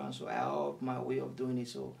the background. So I have my way of doing it.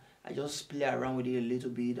 So I just play around with it a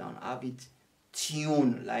little bit and have it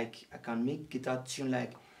tune. Like I can make guitar tune,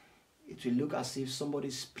 like it will look as if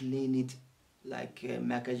somebody's playing it, like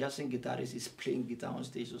Michael Jackson guitarist is playing guitar on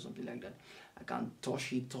stage or something like that. I can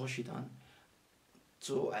touch it, and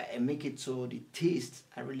so I make it so the taste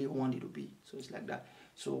I really want it to be. So it's like that.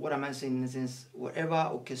 So what am I saying in a sense? Whatever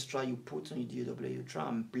orchestra you put on your DAW, you try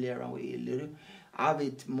and play around with it a little, have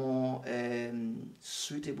it more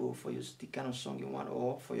suitable for the kind of song you want,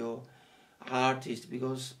 or for your artist,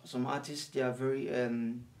 because some artists, they are very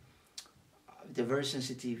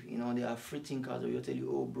sensitive, you know. They are free thinkers. They'll tell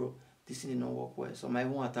you, oh bro, this thing did not work well. Some might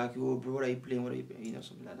want to attack you, oh bro, what are you playing, you know,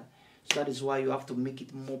 something like that. So that is why you have to make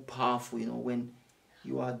it more powerful, you know. When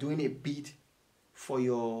you are doing a beat for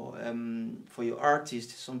your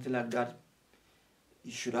artist, something like that,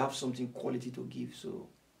 you should have something quality to give. So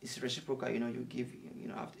it's reciprocal, you know. You give, you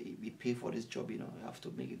know, have to be paid for this job, you know. You have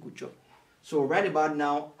to make a good job. So right about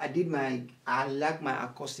now, I like my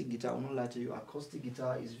acoustic guitar. I will not lie to you. Acoustic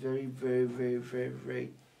guitar is very, very, very, very,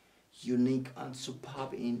 very unique and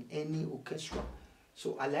superb in any orchestra.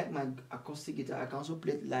 So I like my acoustic guitar. I can also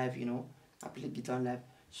play it live, you know. I play guitar live.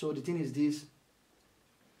 So the thing is this,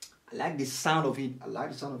 I like the sound of it. I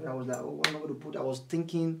was like, oh, what am I going to put? I was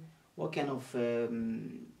thinking, what kind of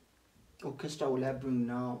orchestra will I bring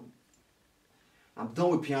now? I'm done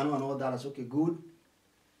with piano and all that. That's okay, good.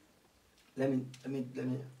 Let me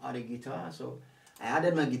add a guitar. So I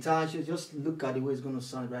added my guitar. Just look at the way it's going to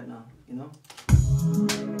sound right now, you know.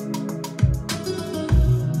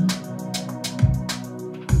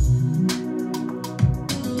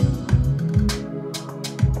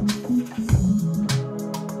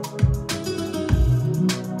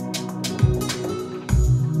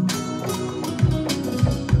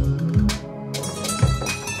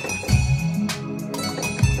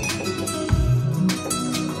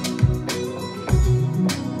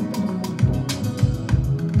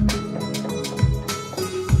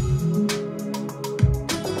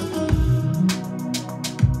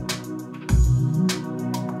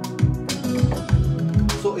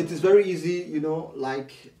 know,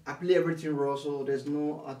 like I play everything raw, so there's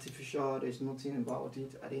no artificial, there's nothing about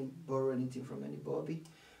it. I didn't borrow anything from anybody.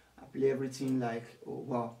 I play everything like, oh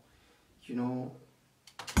wow, you know,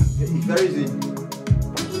 it's very easy.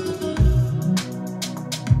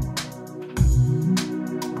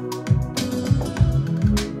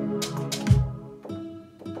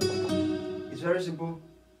 It's very simple.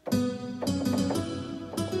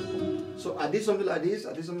 So I did something like this,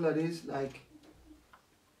 like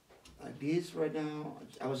this right now.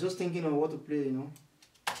 I was just thinking of what to play, you know.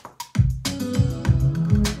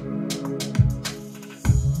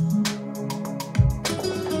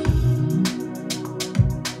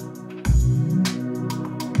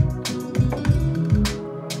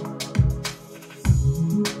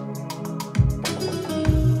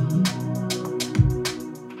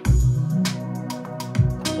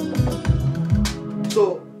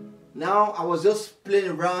 So now I was just playing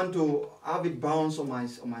around to have it bounce on my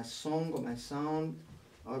song, on my sound,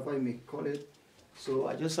 however you may call it. So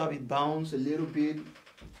I just have it bounce a little bit,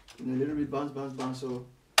 you know, a little bit bounce. So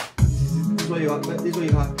this is what you have. This is what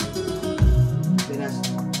you have. Then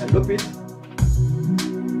I loop it.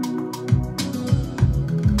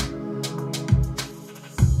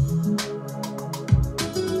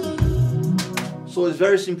 So it's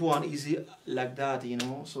very simple and easy like that, you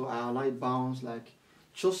know. So I allow it bounce, like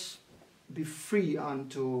just be free. And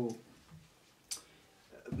to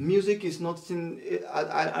music is nothing.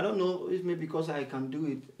 I don't know if maybe because I can do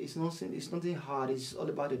it. It's nothing hard. It's all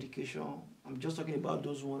about education. I'm just talking about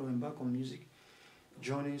those who want to embark on music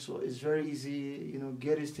journey. So it's very easy, you know,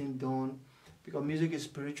 get this thing done. Because music is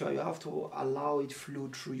spiritual. You have to allow it flow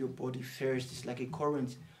through your body first. It's like a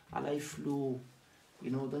current. Allow it flow.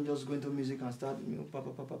 You know, don't just go into music and start, you know, pa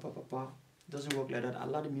pa pa pa pa pa pa. It doesn't work like that.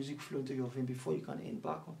 Allow the music flow into your vein before you can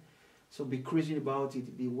embark on. So be crazy about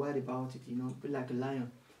it, be wild about it, you know, be like a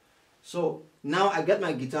lion. So now I got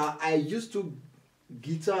my guitar. I used to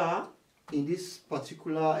guitar in this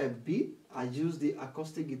particular beat. I use the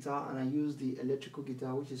acoustic guitar and I use the electrical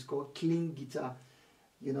guitar, which is called clean guitar,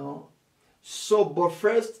 you know. So, but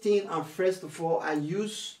first thing and first of all, I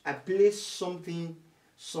play something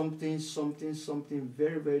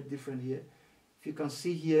very, very different here. If you can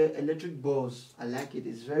see here, electric balls. I like it.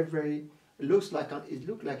 It's very, very. It looks like an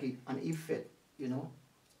effect, you know.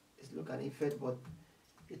 It looks like an effect, but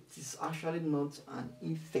it is actually not an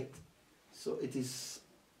effect. So it is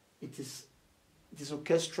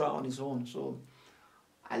orchestral on its own. So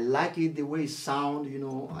I like it the way it sounds. You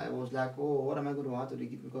know, I was like, oh, what am I going to add to the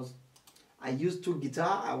guitar? Because I used two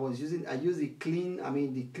guitar. I used the clean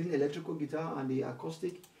electrical guitar and the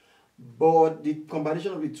acoustic, but the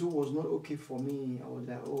combination of the two was not okay for me. I was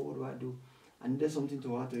like, oh, what do I do? I needed something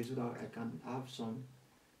to add to it so that I can have some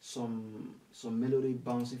melody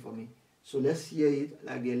bouncing for me. So let's hear it,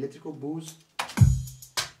 like the electrical boost.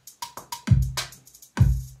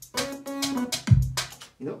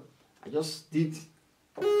 You know, I just did.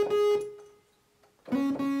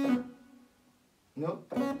 You know,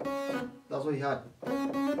 that's what he had.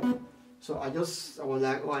 So I was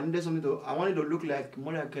like, oh, I needed something to. I wanted to look like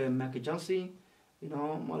more like Michael Johnson, you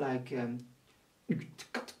know, more like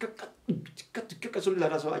something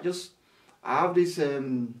like that. So I have this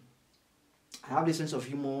sense of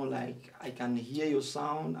humor. Like I can hear your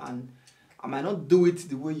sound, and I might not do it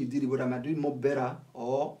the way you did it, but I might do it more better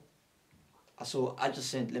or so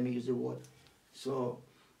adjacent. Let me use the word. So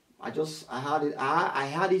I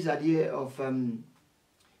had this idea of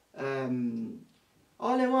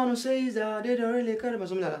all I want to say is that they don't really care about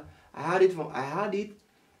something like that. I had it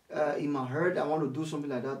in my head. I want to do something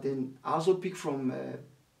like that. Then I also picked from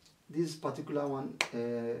this particular one.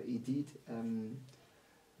 He did.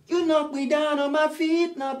 You knock me down on my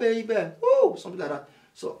feet now, baby. Woo! Something like that.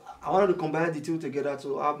 So I wanted to combine the two together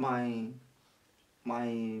to have my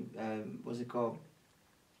what's it called?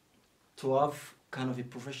 To have kind of a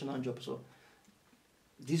professional job. So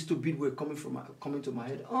these two beats were coming to my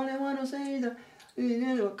head. All I wanna say is that.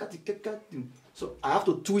 So I have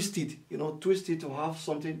to twist it, you know, to have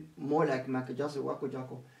something more like Michael Jackson, Wako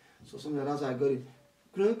Jacko. So something like that, so I got it.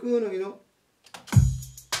 You know.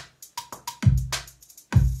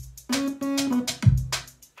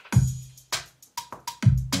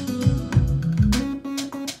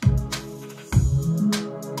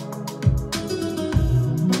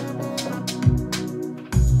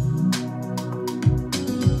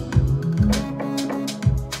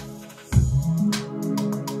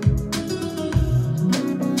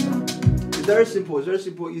 It's very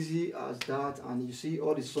simple, easy as that, and you see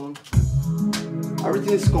all the song.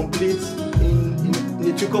 Everything is complete in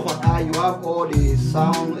the trick of an eye. You have all the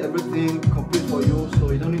sound, everything complete for you,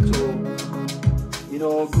 so you don't need to, you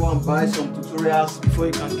know, go and buy some tutorials before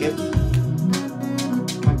you can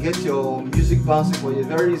get your music bouncing for you.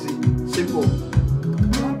 Very easy, simple.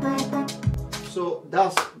 So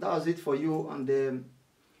that's it for you. And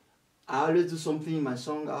I always do something in my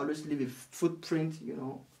song. I always leave a footprint. You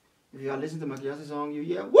know, if you are listening to my Kiasi song, you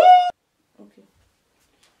hear woo.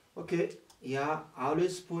 Okay. Yeah, I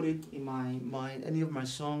always put it in my any of my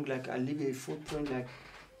song. Like I leave a footprint. Like,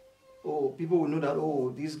 oh, people will know that,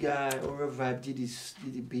 oh, this guy Orebvibe did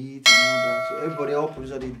the beat and all that. So everybody, all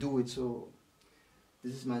producers, they do it. So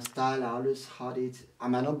this is my style. I always had it. I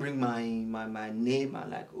might not bring my name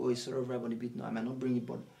and like, oh, it's Orebvibe on the beat. No, I might not bring it,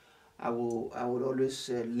 but I would always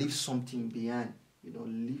leave something behind. You know,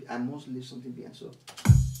 I must leave something behind. So.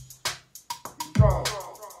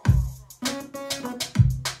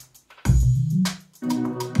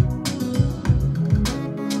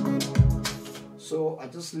 So I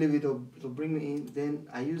just leave it to bring me in. Then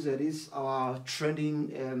I use this our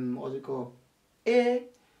trending what's it called? A.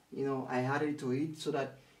 You know, I added to it so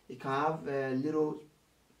that it can have a little.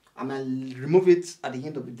 I might remove it at the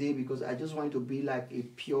end of the day because I just want it to be like a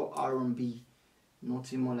pure R&B,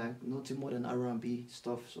 nothing more than R&B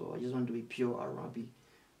stuff. So I just want it to be pure R&B.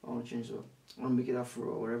 I want to change, so I want to make it Afro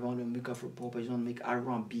or whatever. I want to make Afro pop. I just want to make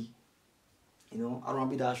R&B. You know,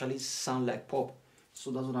 R&B that actually sound like pop.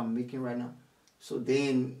 So that's what I'm making right now. So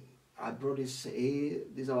then I brought this A.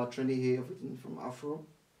 This is our trendy hair from Afro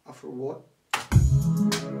what?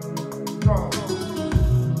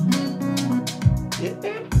 Yeah,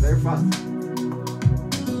 very fast.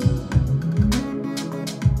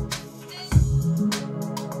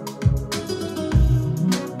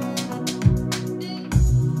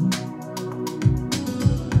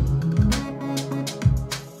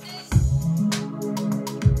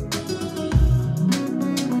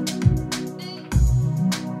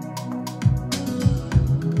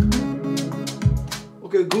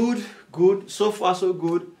 Okay, good. So far, so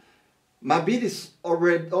good. My beat is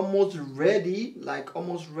already almost ready.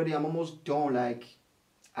 I'm almost done. Like,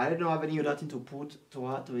 I don't have any other thing to put to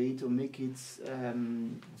add to it to make it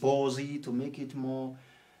ballsy, to make it more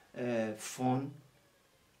fun.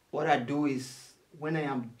 What I do is when I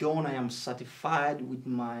am done, I am satisfied with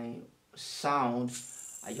my sound.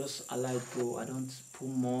 I just allow it go. I don't put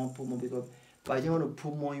more because if I don't want to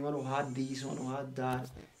put more, you want to add this, you want to add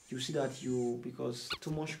that. You see that because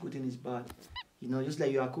too much cooking is bad. You know, just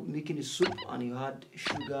like you are making the soup and you add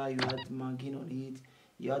sugar, you add maggi on it,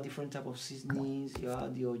 you add different type of seasonings, you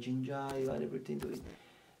add your ginger, you add everything to it.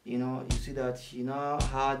 You know, you see that you now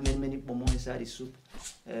add many pomo inside the soup,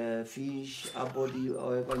 fish, a body,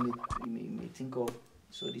 or whatever you may think of.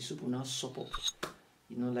 So the soup will now sup up,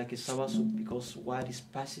 you know, like a sour soup because why the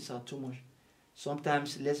spices are too much.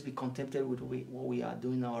 Sometimes let's be contented with what we are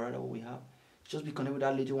doing now, or rather what we have. Just be connected with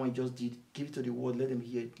that little one you just did. Give it to the world. Let them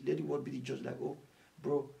hear it. Let the world be the judge. Like, oh,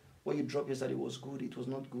 bro, what you dropped yesterday was good. It was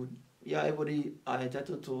not good. Yeah, everybody are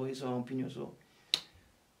entitled to his own opinion. So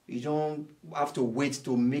you don't have to wait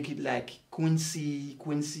to make it like Quincy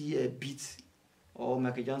beat or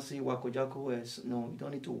Michael Johnson, Wako Jacko. No, you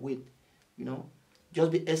don't need to wait. You know,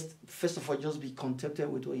 just be first of all, just be contented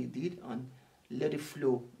with what you did and let it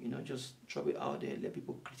flow. You know, just drop it out there. Let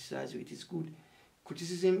people criticize you. It is good.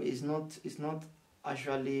 Criticism is not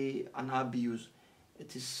actually an abuse.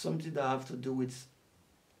 It is something that have to do with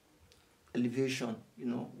elevation. You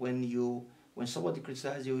know, when somebody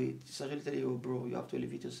criticizes you, it's actually telling you, bro, you have to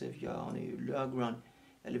elevate yourself. You are on a lower ground.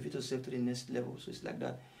 Elevate yourself to the next level. So it's like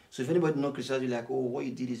that. So if anybody not criticize you like, oh, what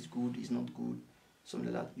you did is good, is not good,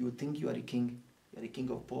 something like that, you would think you are the king. You are the king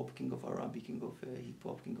of pop, king of R&B, king of hip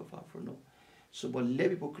hop, king of Afro. No. So, but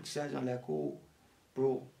let people criticize you and like, oh,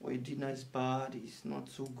 bro, what you did now is bad. It's not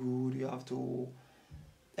so good. You have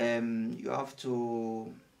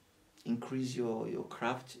to increase your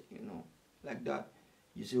craft. You know, like that.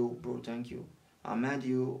 You say, oh, bro, thank you. And mind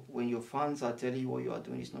you, when your fans are telling you what you are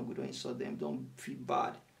doing is not good, don't insult them. Don't feel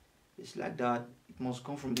bad. It's like that. It must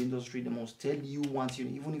come from the industry. They must tell you once,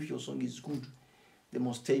 even if your song is good, they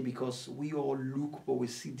must tell you because we all look but we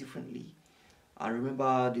see differently. And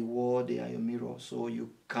remember, the world, they are your mirror. So you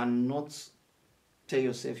cannot tell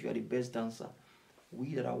yourself you are the best dancer.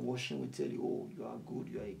 We that are watching will tell you, oh, you are good,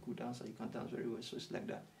 you are a good dancer, you can dance very well. So it's like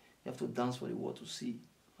that. You have to dance for the world to see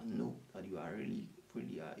and know that you are really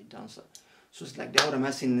a dancer. So it's like that. What am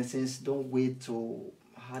I saying in a sense? Don't wait to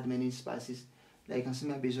add many spices. Like you can see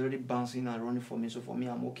my bass already bouncing and running for me. So for me,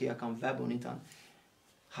 I'm okay. I can vibe on it and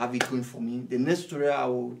have it going for me. The next tutorial I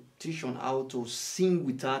will teach on how to sing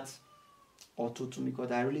without auto-tune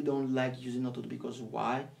because I really don't like using auto-tune because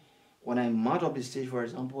why? When I mount up the stage, for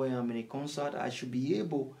example, when I'm in a concert, I should be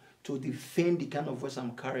able to defend the kind of voice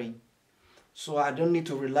I'm carrying. So I don't need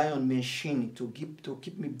to rely on machine to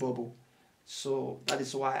keep me bubble. So that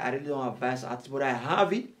is why I really don't advise artists, but I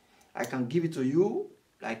have it. I can give it to you,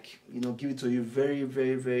 like, give it to you very,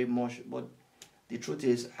 very, very much. But the truth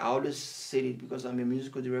is, I always say it because I'm a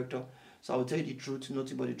musical director. So I will tell you the truth,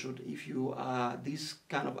 nothing but the truth. If you are this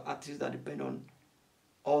kind of artist that depend on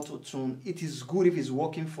auto-tune, it is good if it's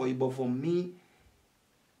working for you. But for me,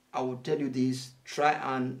 I will tell you this: try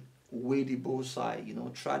and weigh the both side.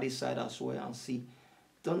 Try this side as well and see.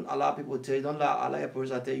 Don't allow people to tell you. Don't allow a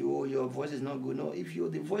person tell you, oh, your voice is not good. No, if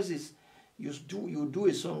the voice is, you do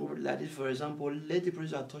a song like this, for example, let the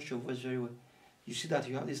producer touch your voice very well. You see that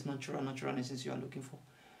you have this natural essence you are looking for.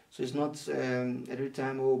 So it's not every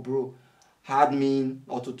time, oh bro, hard me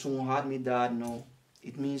auto-tune, hard me that. No,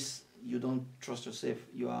 it means you don't trust yourself.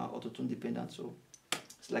 You are auto-tune dependent. So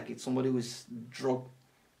it's like it's somebody who is drug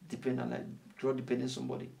dependent, like drug dependent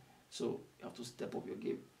somebody. So you have to step up your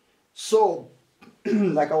game. So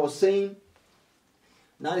like I was saying,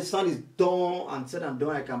 now the sound is done and said and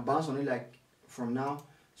done. I can bounce on it like from now.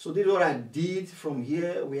 So this is what I did from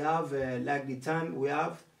here. We have like the time we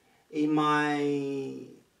have in my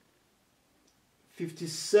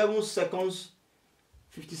 57 seconds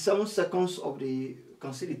of the, you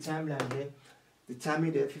can see the timeline here, the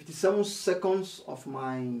timing there, 57 seconds of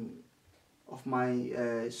my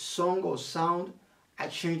song or sound. I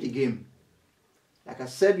changed the game. Like I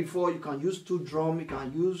said before, you can use 2 drums, you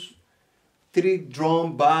can use 3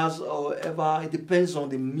 drum bars or whatever. It depends on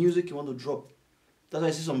the music you want to drop. That's why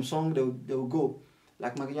I see some songs they will go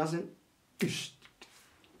like Michael Jackson.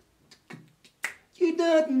 You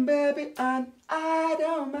don't, baby, and I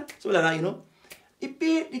don't mind. Something like that,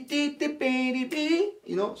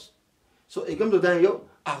 So it comes to that, you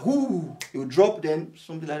drop, then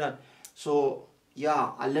something like that. So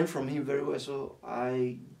yeah, I learned from him very well. So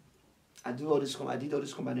I did all this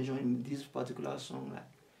combination in this particular song, like,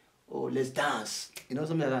 oh, let's dance,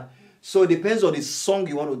 something like that. So it depends on the song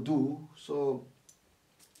you want to do. So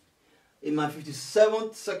in my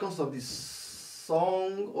 57 seconds of the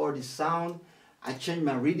song or the sound, I change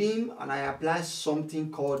my rhythm and I apply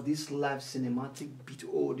something called this live cinematic beat.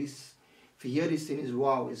 Oh, this, if you hear this thing, is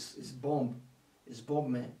wow, it's bomb. It's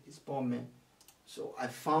bomb, man. It's bomb, man. So I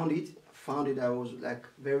found it. I was like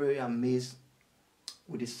very, very amazed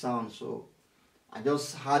with the sound. So I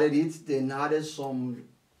just added it, then added some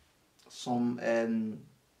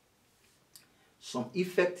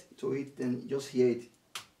effect to it, then just hear it.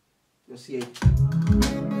 Just hear it.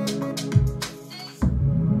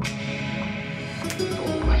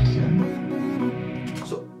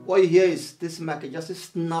 So what you hear is this Michael just a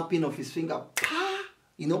snapping of his finger, pa,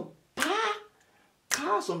 pa,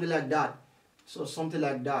 pa, something like that. So something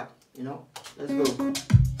like that, Let's go. Oh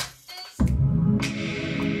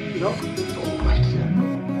my God.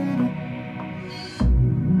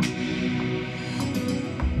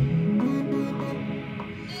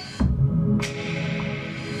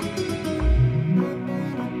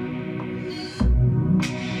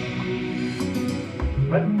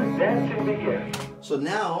 Let the dancing begin. So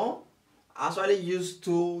now, I actually use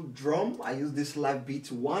 2 drums. I use this live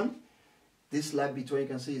beat 1. This live beat 1 you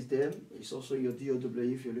can see is there. It's also your DOW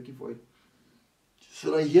if you're looking for it.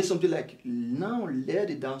 So I hear something like, now let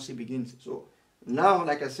the dancing begin. So now,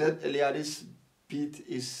 like I said earlier, this beat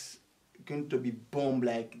is going to be bomb.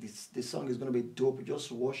 Like this song is going to be dope.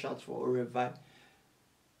 Just watch out for Orebvibe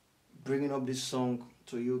bringing up this song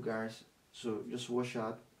to you guys. So just watch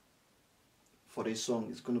out for this song.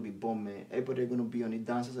 It's going to be bomb, man. Everybody are going to be on it.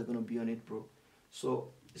 Dancers are going to be on it, bro.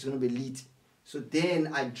 So it's going to be lit. So then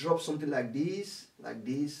I drop something like this, like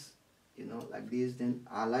this. Then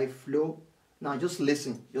I like flow. Now just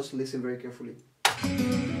listen very carefully.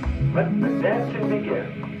 Let the dancing begin.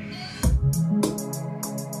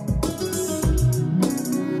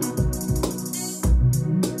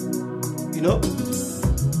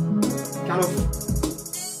 Kind of.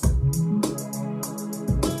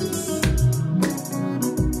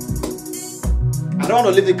 I don't want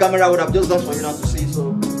to leave the camera. I would have just done for you now to see.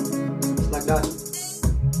 So it's like that.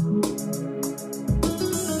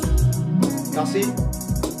 You can see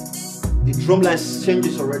the drum line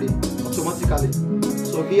changes already automatically.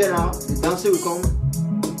 So here now the dancing will come.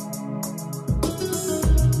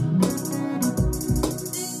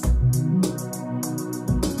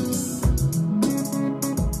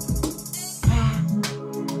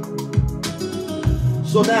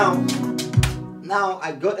 So now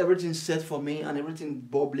I got everything set for me and everything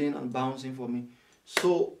bubbling and bouncing for me.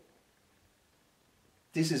 So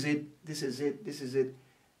this is it.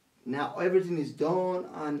 Now everything is done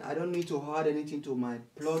and I don't need to add anything to my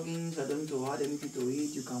plugins. I don't need to add anything to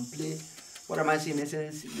it. You can play What am I saying? In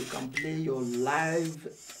essence, you can play your live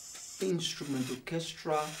instrument,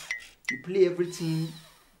 orchestra, you play everything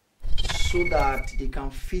so that they can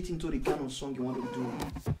fit into the kind of song you want to do.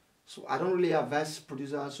 So I don't really advise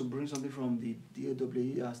producers to bring something from the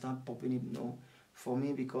DAW and start popping it, no, for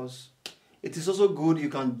me, because it is also good. You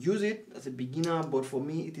can use it as a beginner, but for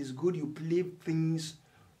me, it is good you play things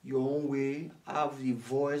your own way, have the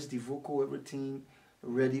voice, the vocal, everything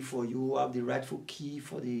ready for you, have the rightful key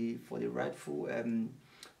for the rightful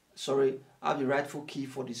have the rightful key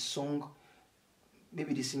for the song.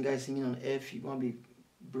 Maybe the singer is singing on F, you're gonna be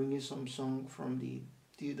bringing some song from the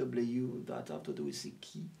DW that have to do with C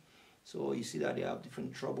key. So you see that they have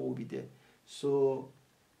different trouble will be there. So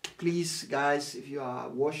please guys, if you are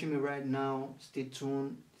watching me right now, stay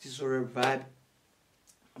tuned. This is Orebvibe.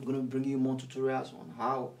 I'm gonna bring you more tutorials on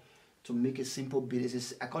how to make a simple beat.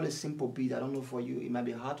 I call it simple beat. I don't know for you, it might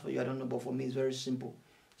be hard for you, I don't know, but for me it's very simple.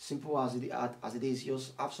 Simple as it is.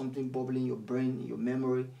 Just have something bubbling in your brain, in your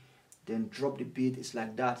memory, then drop the beat. It's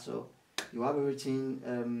like that. So you have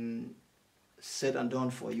everything said and done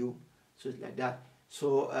for you. So it's like that.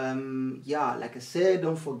 So yeah, like I said,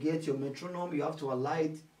 don't forget your metronome. You have to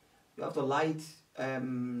light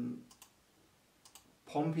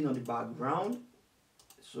pumping on the background.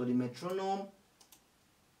 So the metronome,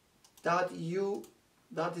 that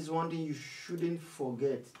is one thing you shouldn't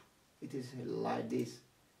forget. It is like this.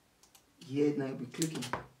 Here it now you'll be clicking.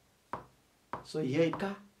 So here it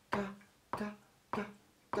ka ka ka ka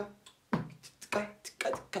ka ka ka ka.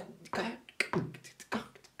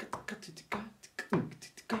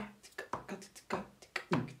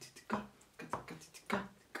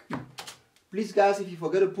 Please guys, if you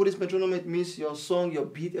forget to put this metronome, it means your song, your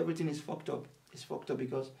beat, everything is fucked up. It's fucked up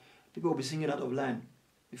because people will be singing out of line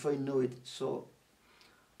before you know it. So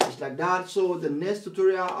it's like that. So the next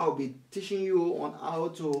tutorial, I'll be teaching you on how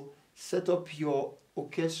to set up your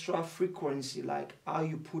orchestra frequency, like how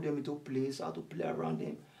you put them into place, how to play around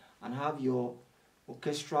them, and have your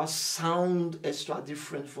orchestra sound extra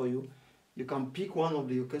different for you. You can pick one of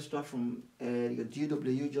the orchestra from your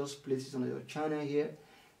DW, just place it on your channel here.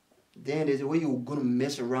 Then there's a way you're gonna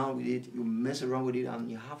mess around with it. You mess around with it and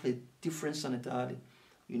you have a different sonority.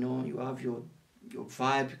 You know, you have your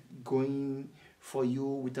vibe going for you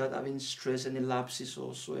without having stress, any lapses or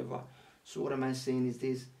whatsoever. So what am I saying is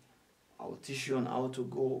this: I'll teach you on how to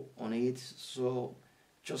go on it. So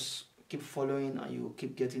just keep following and you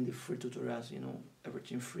keep getting the free tutorials, you know,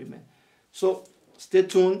 everything free, man. So stay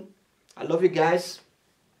tuned. I love you guys.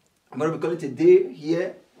 I'm gonna be calling it a day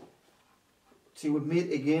here. Till we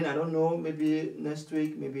meet again. I don't know, maybe next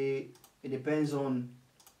week, maybe it depends on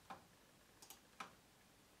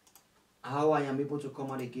how I am able to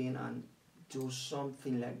come out again and do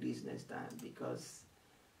something like this next time, because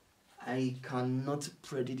I cannot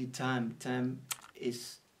predict the time. Time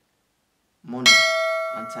is money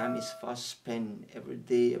and time is fast spent. Every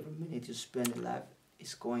day, every minute you spend in life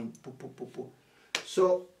is going poo, poo, poo, poo.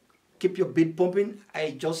 So keep your beat pumping.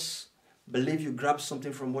 I just believe you grabbed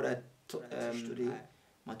something from what I today,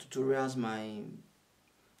 my tutorials, my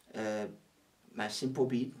simple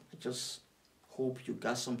beat. I just hope you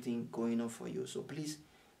got something going on for you. So please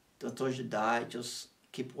don't touch the dial, just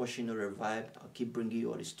keep watching Orebvibe. I'll keep bringing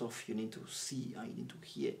you all the stuff you need to see and you need to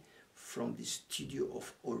hear from the studio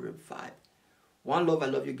of Orebvibe. One love, I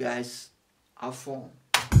love you guys. Have fun.